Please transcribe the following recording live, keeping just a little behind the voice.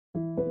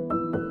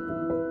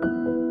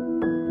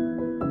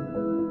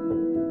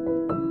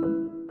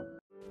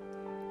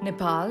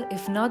Nepal,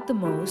 if not the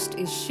most,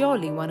 is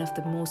surely one of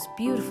the most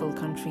beautiful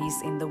countries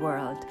in the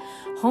world.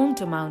 Home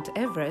to Mount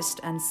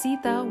Everest and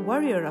Sita,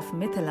 warrior of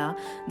Mithila,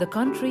 the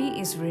country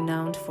is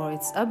renowned for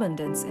its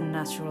abundance in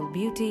natural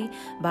beauty,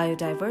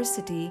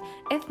 biodiversity,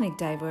 ethnic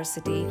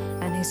diversity,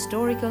 and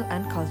historical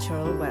and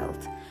cultural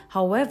wealth.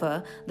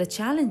 However, the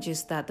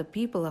challenges that the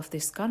people of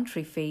this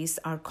country face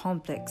are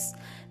complex.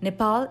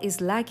 Nepal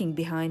is lagging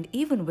behind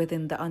even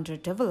within the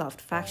underdeveloped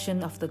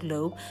faction of the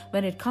globe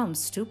when it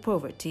comes to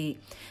poverty.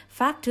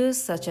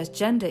 Factors such as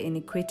gender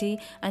inequity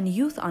and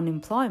youth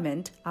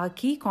unemployment are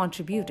key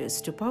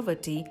contributors to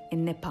poverty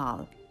in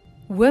Nepal.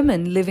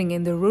 Women living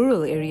in the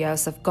rural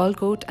areas of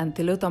Galkot and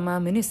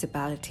Tilottama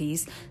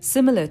municipalities,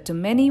 similar to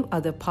many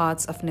other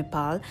parts of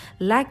Nepal,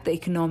 lack the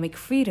economic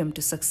freedom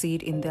to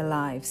succeed in their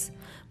lives.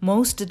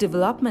 Most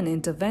development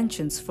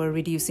interventions for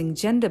reducing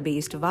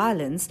gender-based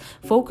violence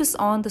focus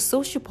on the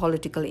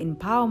socio-political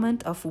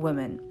empowerment of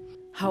women.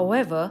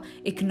 However,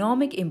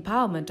 economic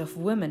empowerment of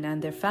women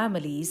and their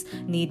families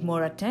need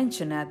more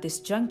attention at this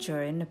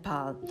juncture in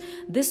Nepal.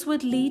 This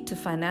would lead to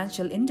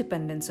financial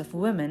independence of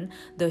women,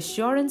 the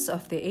assurance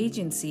of their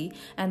agency,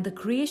 and the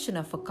creation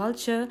of a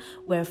culture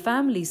where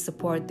families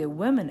support their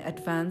women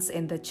advance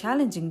in the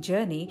challenging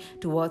journey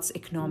towards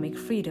economic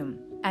freedom.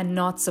 And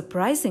not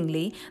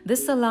surprisingly,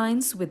 this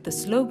aligns with the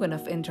slogan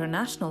of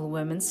International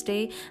Women's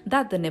Day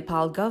that the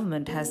Nepal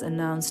government has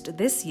announced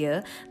this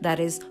year, that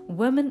is,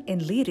 Women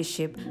in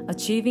Leadership,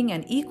 Achieving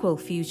an Equal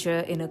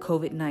Future in a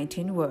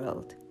COVID-19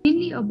 World.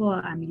 Mainly अब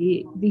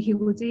हामीले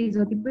देखेको चाहिँ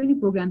जति पनि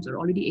प्रोग्राम्सहरु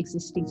already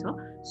existing छ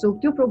so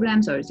त्यो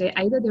प्रोग्राम्सहरु चाहिँ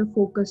either they are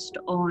focused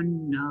on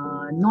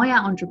नयाँ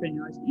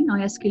एन्टरप्रेन्योर्स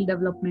नयाँ स्किल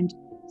डेभलपमेन्ट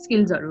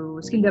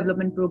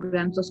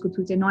प्रोग्राम्स जसको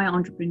थ्रु चाहिँ नयाँ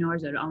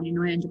एन्टरप्रेन्योर्सहरु आउने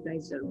नयाँ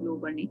एन्टरप्राइजहरु ग्रो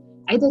गर्ने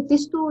आइदर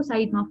त्यस्तो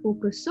साइडमा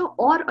फोकस छ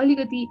अर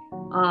अलिकति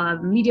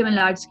medium and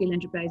large scale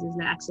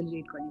एन्टरप्राइजेसलाई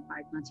accelerate गर्ने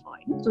पार्टमा छ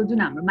हैन सो जुन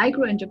हाम्रो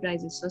माइक्रो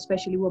एन्टरप्राइजेस छ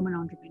स्पेशली वुमन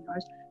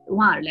एन्टरप्रेन्योर्स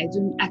उहाँहरुलाई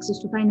जुन एक्सेस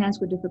टु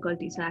फाइनान्सको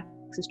डिफिकल्टी छ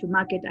access to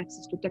market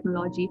access to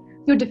technology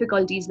त्यो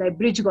डिफिकल्टीजलाई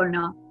ब्रिज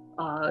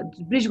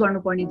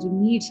गर्नुपर्ने जुन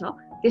नीड छ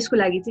त्यसको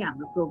लागि चाहिँ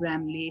हाम्रो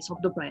प्रोग्रामले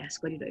सक्दो प्रयास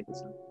गरिरहेको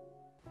छ.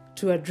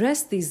 To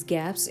address these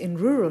gaps in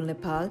rural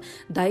Nepal,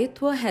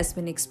 Daayitwa has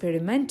been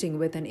experimenting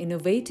with an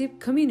innovative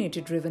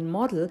community-driven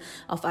model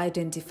of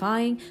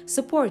identifying,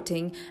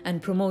 supporting,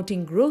 and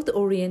promoting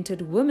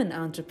growth-oriented women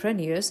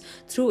entrepreneurs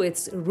through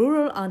its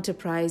Rural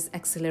Enterprise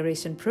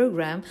Acceleration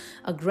Program,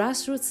 a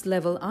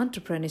grassroots-level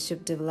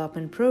entrepreneurship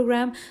development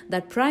program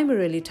that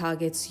primarily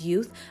targets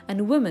youth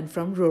and women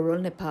from rural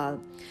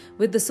Nepal.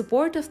 With the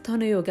support of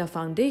Dhana Yoga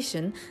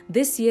Foundation,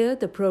 this year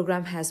the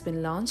program has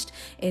been launched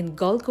in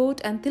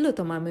Galkot and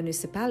Tilottama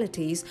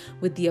Municipalities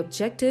with the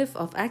objective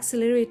of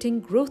accelerating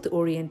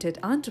growth-oriented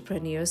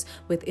entrepreneurs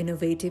with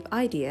innovative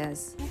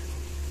ideas.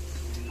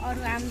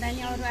 अरु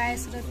आम्दानी अरु आय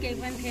स्रोत केही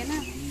पनि थिएन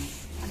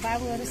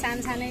बाबुहरु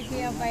सानसानै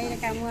थिए अब बाहिर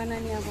काम गर्न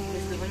नि अब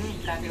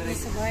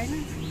त्यसो भएन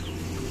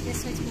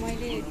त्यसपछि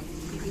मैले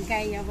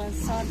गाई अब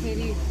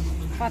सरफेरि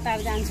पतार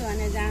जान्छु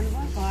भने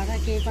जानुभयो घर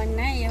केही पनि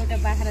नै एउटा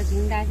बाख्रा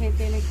झुन्डा थियो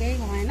त्यसले केही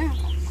भएन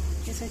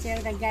त्यसपछि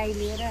एउटा गाई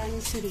लिएर अनि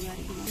सुरु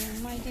गरेको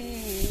मैले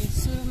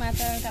सुरुमा त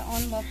एउटा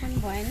अनुभव पनि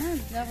भएन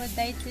जब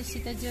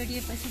दायित्वसित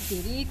जोडिएपछि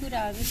धेरै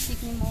कुराहरू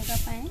सिक्ने मौका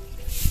पाएँ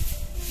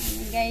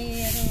अनि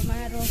गाईहरुमा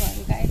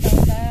रोगहरुका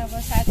यताउता अब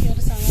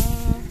साथीहरुसँग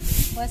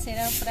बसेर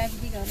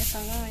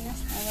प्राविधिकहरुसँग हैन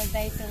अब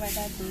दायित्वबाट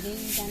धेरै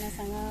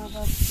जनासँग अब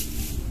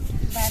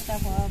वार्ता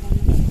भयो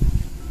भन्नु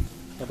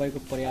तपाईको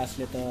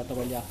प्रयासले त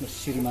तपाईले आफ्नो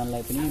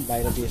श्रीमानलाई पनि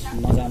बाहिर देश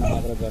नजान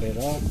आग्रह गरेर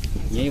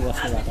यही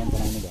बस्ने वातावरण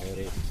बनाउनु भयो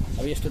रे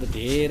अब यस्तो त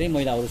धेरै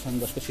महिलाहरु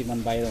छन् जसको श्रीमान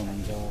बाहिर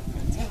हुनुहुन्छ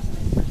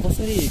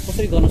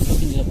कसरी गर्न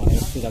सकिन्छ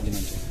भनेर सुझाव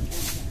दिनुहुन्छ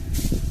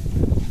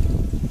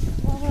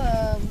अब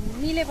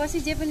मिलेपछि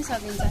जे पनि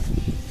सकिन्छ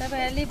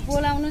तपाईहरुले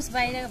बोलाउनुस्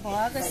बाहिर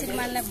भएको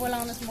श्रीमानलाई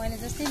बोलाउनुस् मैले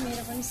जस्तै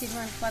मेरो पनि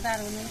श्रीमान पदार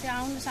हुनुहुन्थ्यो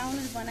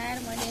आउनुस् बनाएर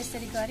मैले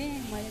यसरी गरे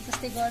मैले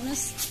जस्तै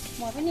गर्नुस्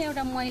म पनि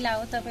एउटा महिला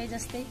हो तपाई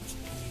जस्तै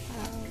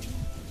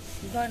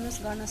गर्न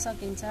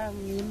सकिन्छ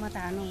हिम्मत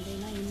हार्नु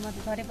हुँदैन हिम्मत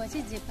गरेपछि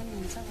जे पनि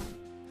हुन्छ.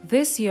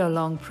 This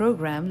year-long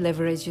program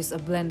leverages a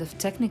blend of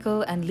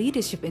technical and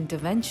leadership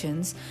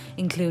interventions,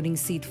 including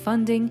seed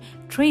funding,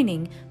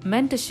 training,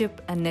 mentorship,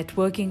 and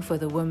networking for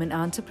the women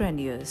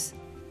entrepreneurs.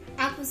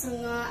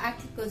 आफूसँग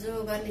आर्थिकको जो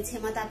गर्ने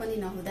क्षमता पनि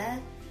नहुँदा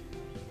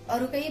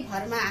अरूकै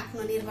भरमा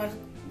आत्मनिर्भर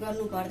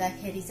गर्नु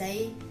पर्दाखेरि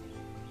चाहिँ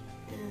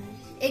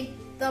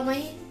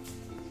एकदमै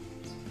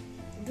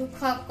दुःख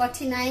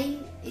कठिनाई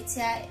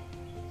इच्छा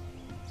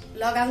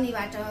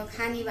लगाउनेबाट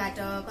खानीबाट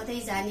कतै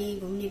जाने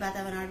घुम्ने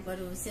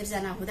वातावरणहरु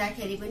सिर्जना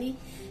हुँदाखेरि पनि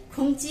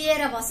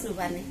खुम्चिएर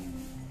बस्नुपर्ने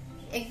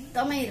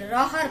एकदमै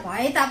रहर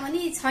भए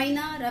तापनि छैन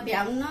र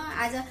भ्याउन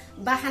आज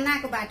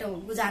बहानाको बाटो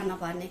गुजार्न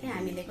पर्ने के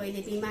हामीले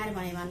कहिले बिमार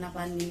भए भन्न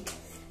पर्ने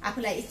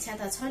आफुलाई इच्छा त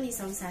छ नि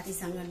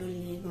संसारीसँग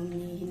डुल्ने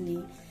घुम्ने हिँड्ने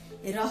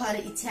रहर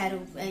इच्छाहरु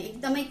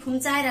एकदमै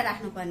खुम्चाएर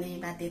राख्नुपर्ने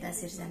बाध्यता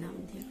सिर्जना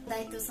हुन्थ्यो.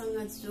 दायित्वसँग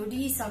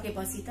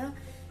जोडिसकेपछि त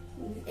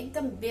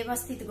एकदम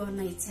व्यवस्थित गर्न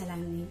इच्छा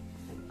लाग्ने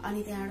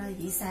अनि त्यहाँबाट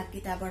हिसाब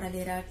किताबबाट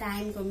लिएर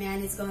टाइमको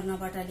म्यानेज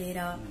गर्नबाट लिएर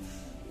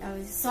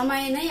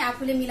समय नै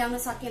आफूले मिलाउन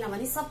सकेन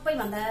भने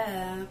सबैभन्दा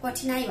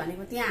कठिनाई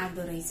भनेको त्यहाँ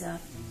आउँदो रहेछ।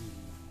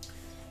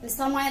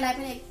 समयलाई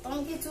पनि एकदम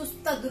के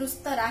चुस्त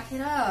दुरुस्त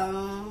राखेर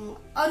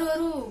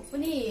अरू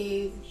पनि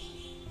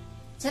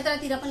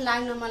क्षेत्रतिर पनि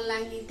लाग्न मन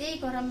लाग्ने, त्यही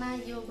क्रममा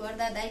यो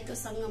गर्दा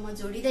दायित्वसँग म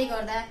जोडिँदै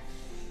गर्दा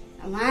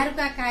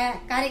उहाँहरूका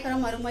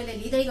कार्यक्रमहरू मैले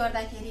लिँदै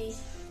गर्दाखेरि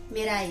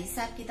मेरा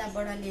हिसाब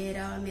किताबबाट लिएर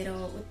मेरो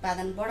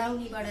उत्पादन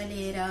बढाउनेबाट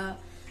लिएर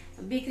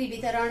बिक्री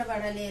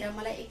वितरणबाट लिएर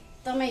मलाई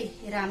एकदमै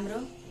राम्रो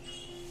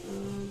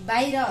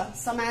बाहिर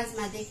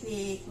समाजमा देख्ने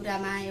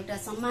कुरामा एउटा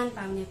सम्मान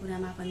पाउने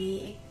कुरामा पनि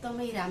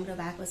एकदमै राम्रो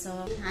भएको छ।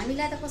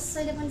 हामीलाई त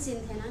कसैले पनि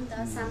चिन्थेन नि त,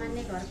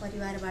 सामान्य घर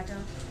परिवारबाट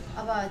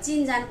अब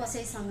चिनजान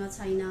कसैसँग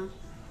छैन।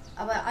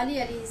 अब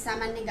अलिअलि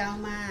सामान्य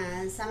गाउँमा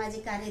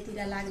सामाजिक कार्यतिर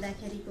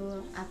लाग्दाखेरिको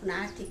आफ्नो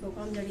आर्थिकको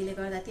कमजोरीले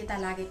गर्दा त्यता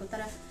लागेको,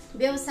 तर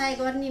व्यवसाय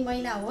गर्ने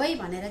महिला हो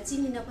भनेर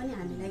चिनिन पनि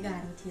हामीलाई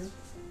गाह्रो थियो।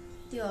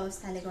 त्यो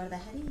अवस्थाले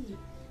गर्दाखेरि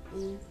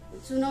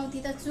चुनौती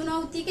त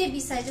चुनौतीकै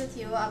विषय जो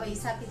थियो। अब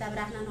हिसाब किताब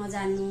राख्न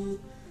नजान्नु,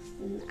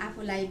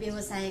 आफूलाई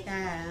व्यवसायका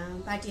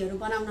पार्टीहरू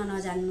बनाउन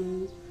नजान्नु,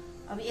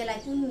 अब यसलाई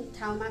कुन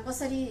ठाउँमा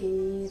कसरी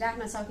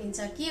राख्न सकिन्छ,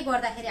 के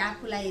गर्दाखेरि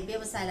आफूलाई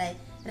व्यवसायलाई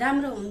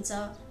राम्रो हुन्छ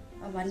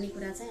भन्ने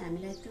कुरा चाहिँ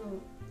हामीलाई त्यो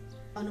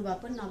अनुभव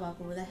पनि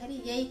नभएको हुँदाखेरि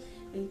यही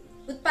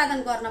उत्पादन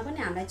गर्न पनि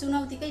हामीलाई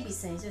चुनौतीकै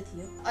विषय जो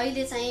थियो।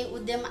 अहिले चाहिँ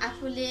उद्यम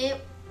आफूले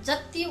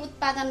जति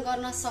उत्पादन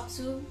गर्न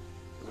सक्छु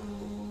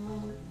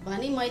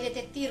भने मैले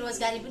त्यति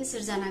रोजगारी पनि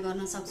सिर्जना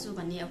गर्न सक्छु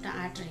भन्ने एउटा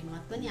आँट र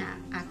हिम्मत पनि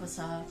आएको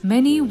छ।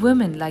 Many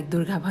women like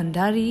Durga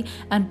Bhandari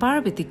and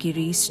Parvati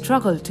Giri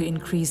struggle to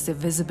increase their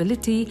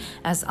visibility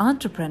as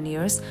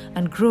entrepreneurs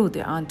and grow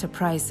their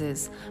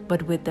enterprises.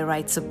 But with the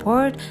right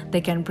support, they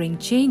can bring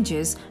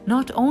changes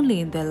not only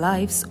in their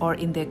lives or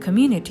in their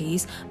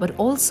communities, but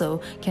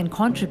also can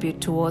contribute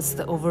towards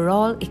the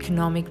overall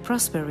economic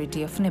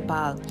prosperity of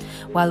Nepal.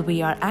 While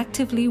we are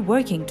actively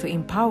working to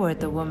empower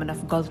the women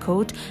of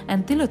Galkot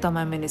and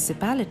Tilottama municipalities,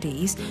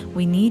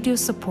 we need your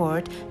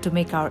support to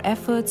make our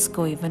efforts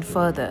go even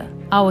further.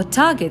 Our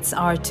targets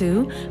are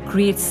to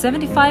create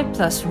 75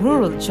 plus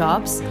rural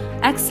jobs,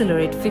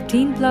 accelerate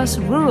 15 plus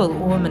rural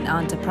women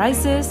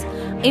enterprises,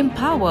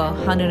 empower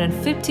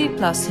 150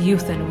 plus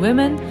youth and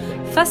women,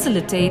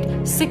 facilitate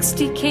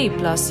 $60K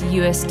plus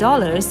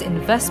US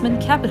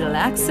investment capital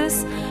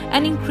access,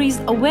 and increase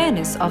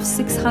awareness of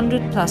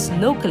 600 plus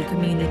local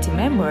community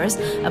members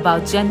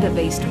about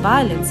gender-based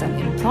violence and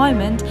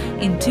employment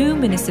in 2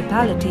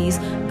 municipalities,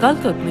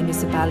 Galkot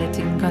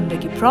Municipality in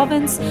Gandaki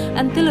Province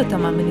and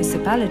Tilottama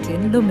Municipality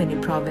in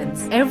Lumini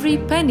Province. Every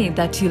penny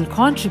that you'll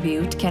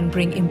contribute can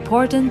bring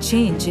important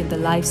change in the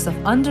lives of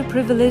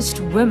underprivileged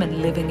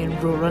women living in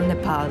rural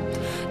Nepal.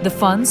 The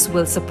funds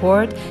will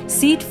support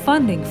seed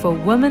funding for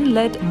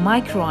women-led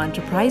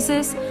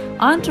micro-enterprises,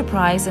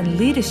 enterprise and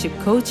leadership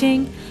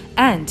coaching,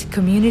 and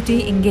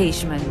community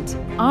engagement.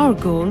 Our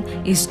goal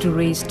is to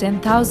raise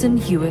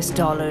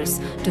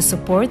 $10,000 to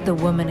support the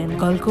women in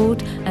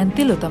Galkot and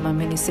Tilottama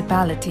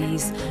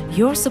municipalities.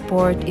 Your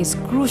support is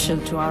crucial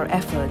to our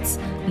efforts.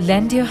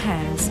 Lend your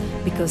hands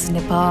because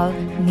Nepal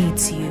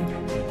needs you.